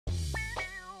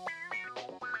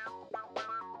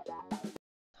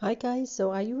Hi guys,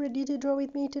 so are you ready to draw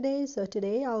with me today? So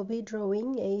today I'll be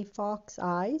drawing a fox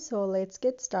eye. So let's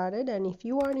get started, and if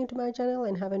you are new to my channel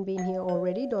and haven't been here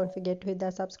already, don't forget to hit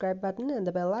that subscribe button and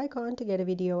the bell icon to get a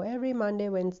video every Monday,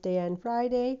 Wednesday and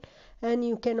Friday. And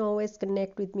you can always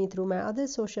connect with me through my other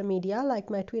social media like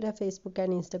my Twitter, Facebook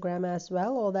and Instagram as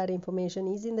well. All that information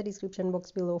is in the description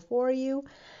box below for you.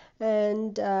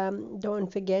 And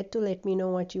don't forget to let me know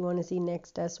what you want to see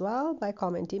next as well by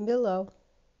commenting below.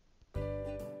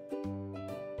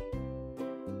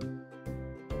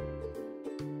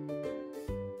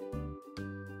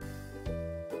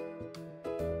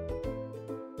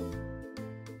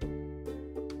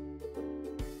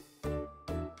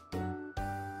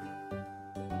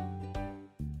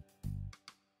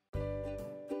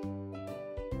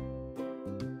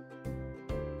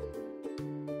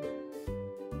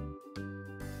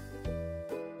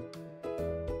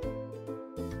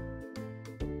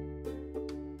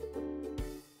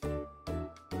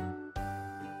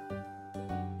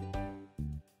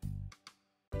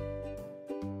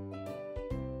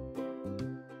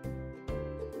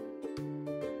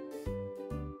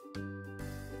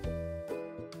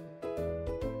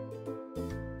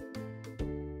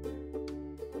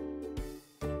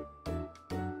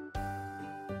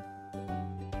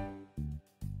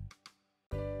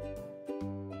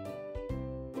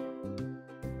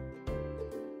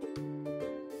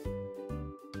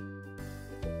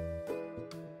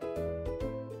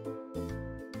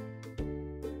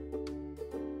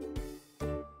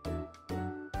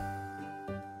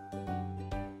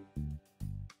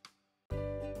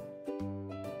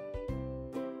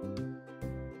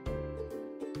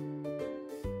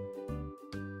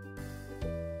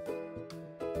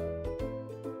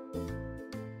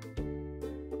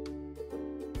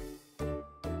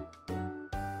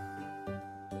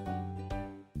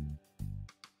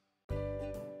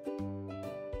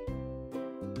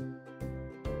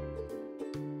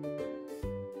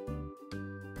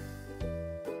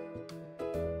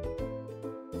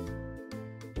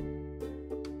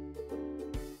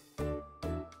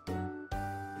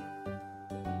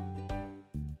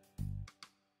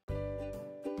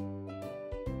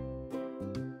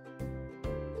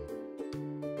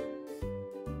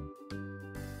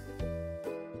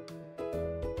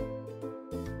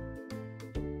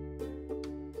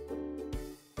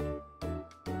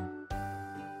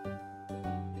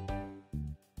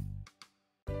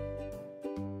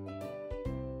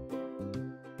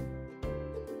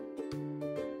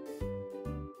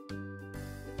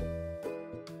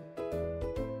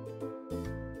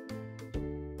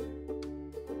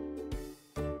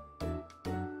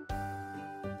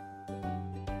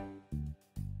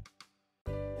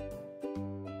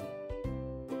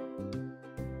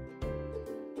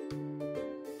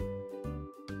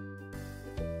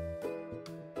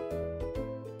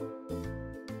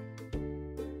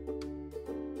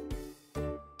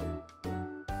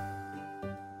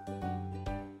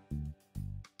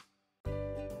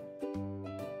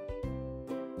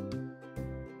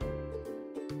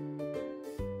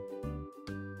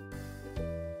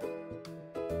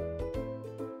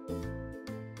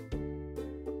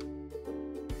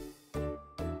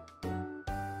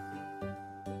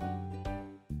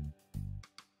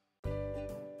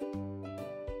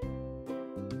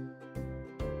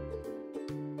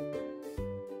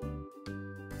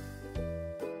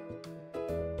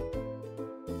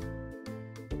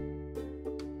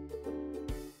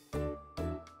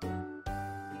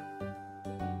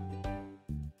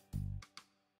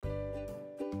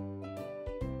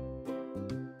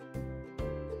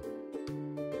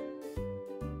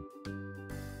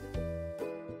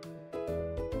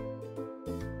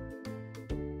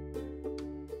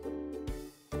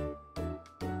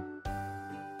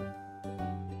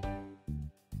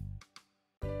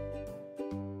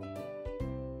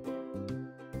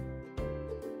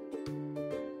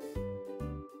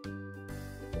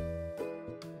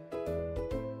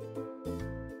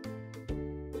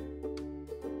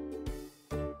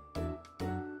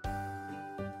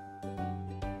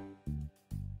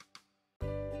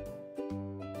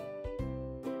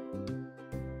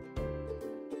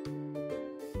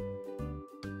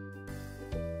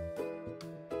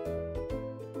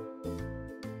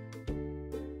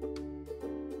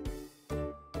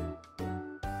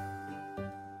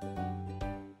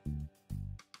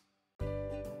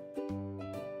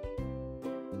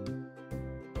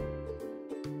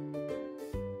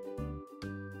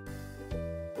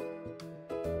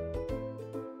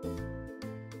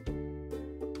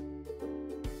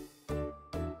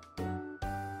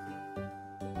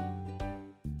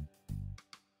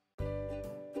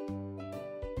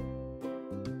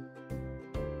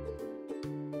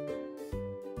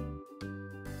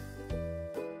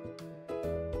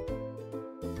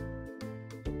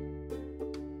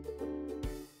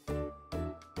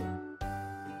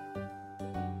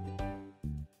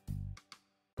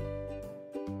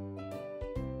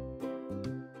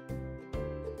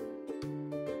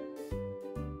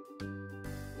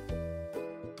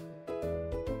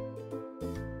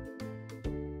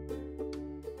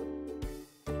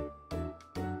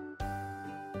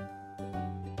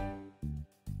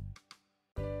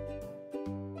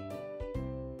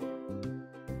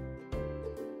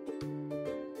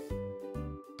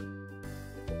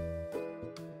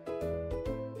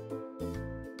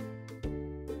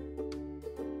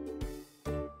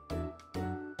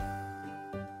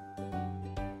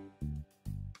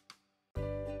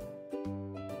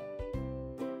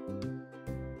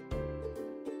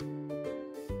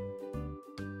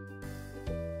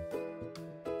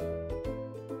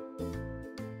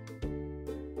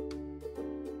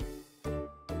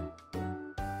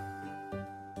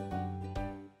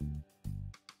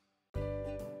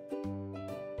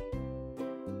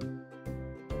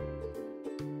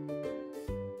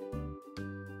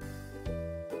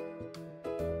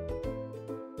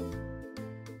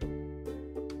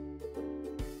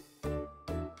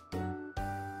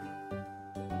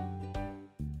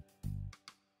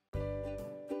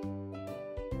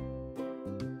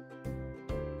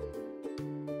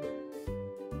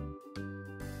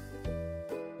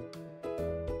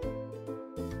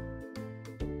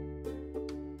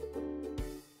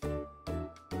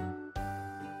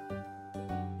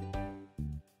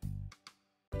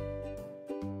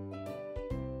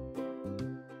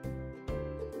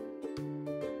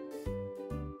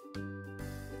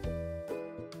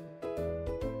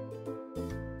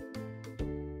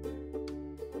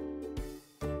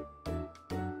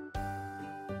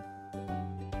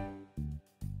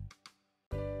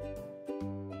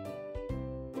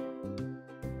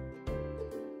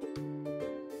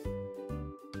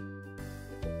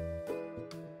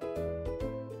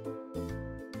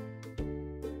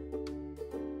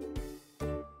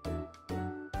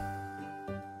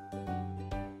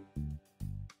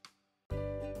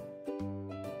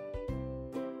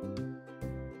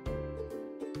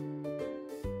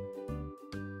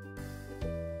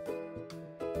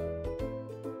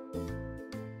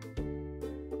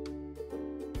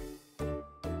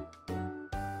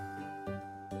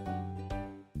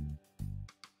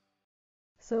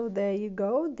 So there you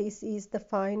go. This is the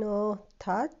final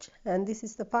touch and this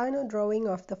is the final drawing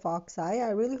of the fox eye.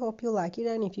 I really hope you like it,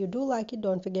 and if you do like it,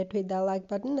 don't forget to hit that like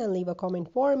button and leave a comment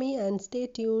for me, and stay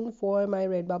tuned for my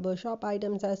Redbubble shop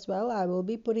items as well. I will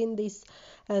be putting this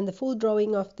and the full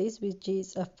drawing of this, which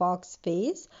is a fox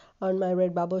face, on my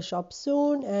Redbubble shop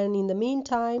soon, and in the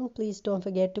meantime please don't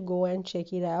forget to go and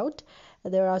check it out.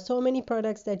 There are so many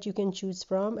products that you can choose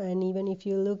from, and even if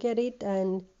you look at it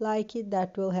and like it,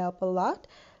 that will help a lot.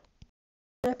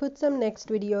 I put some next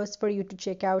videos for you to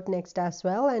check out next as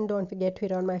well, and don't forget to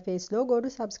hit on my face logo to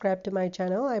subscribe to my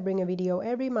channel. I bring a video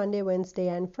every Monday, Wednesday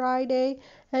and Friday,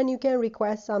 and you can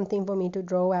request something for me to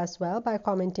draw as well by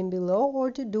commenting below, or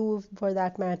to do for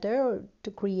that matter, or to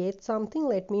create something,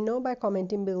 let me know by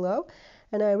commenting below.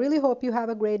 And I really hope you have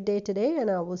a great day today,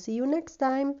 and I will see you next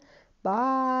time.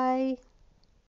 Bye.